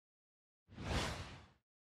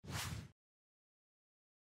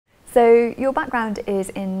So your background is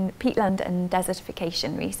in peatland and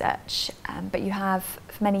desertification research, but you have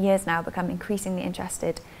for many years now become increasingly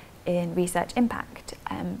interested in research impact,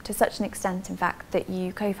 to such an extent in fact that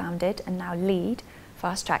you co-founded and now lead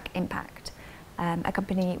Fast Track Impact, a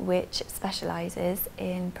company which specialises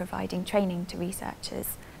in providing training to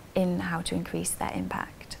researchers in how to increase their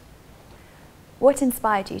impact. What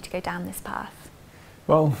inspired you to go down this path?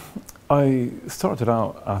 Well, I started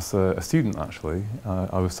out as a student actually.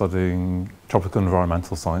 I was studying tropical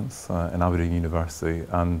environmental science in Aberdeen University,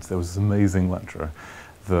 and there was this amazing lecturer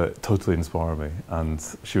that totally inspired me, and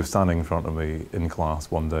she was standing in front of me in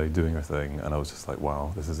class one day doing her thing, and I was just like,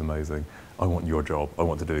 wow, this is amazing. I want your job. I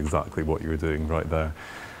want to do exactly what you were doing right there.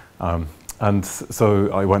 And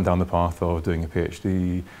so I went down the path of doing a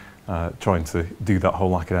PhD, trying to do that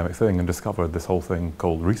whole academic thing, and discovered this whole thing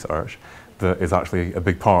called research that is actually a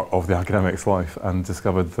big part of the academic's life, and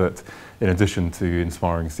discovered that in addition to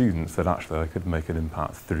inspiring students, that actually I could make an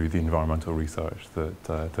impact through the environmental research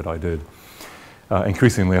that I did.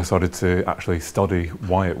 Increasingly I started to actually study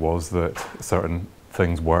why it was that certain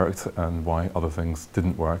things worked and why other things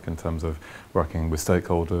didn't work in terms of working with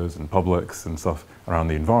stakeholders and publics and stuff around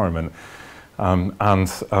the environment.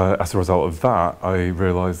 As a result of that, I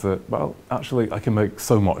realised that, well, actually I can make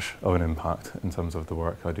so much of an impact in terms of the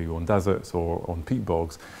work I do on deserts or on peat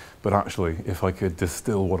bogs, but actually if I could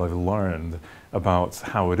distill what I've learned about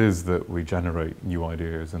how it is that we generate new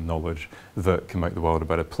ideas and knowledge that can make the world a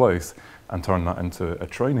better place and turn that into a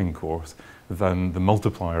training course, then the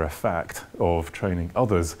multiplier effect of training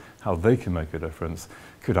others how they can make a difference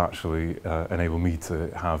could actually enable me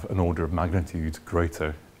to have an order of magnitude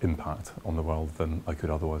greater impact on the world than I could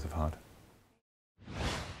otherwise have had.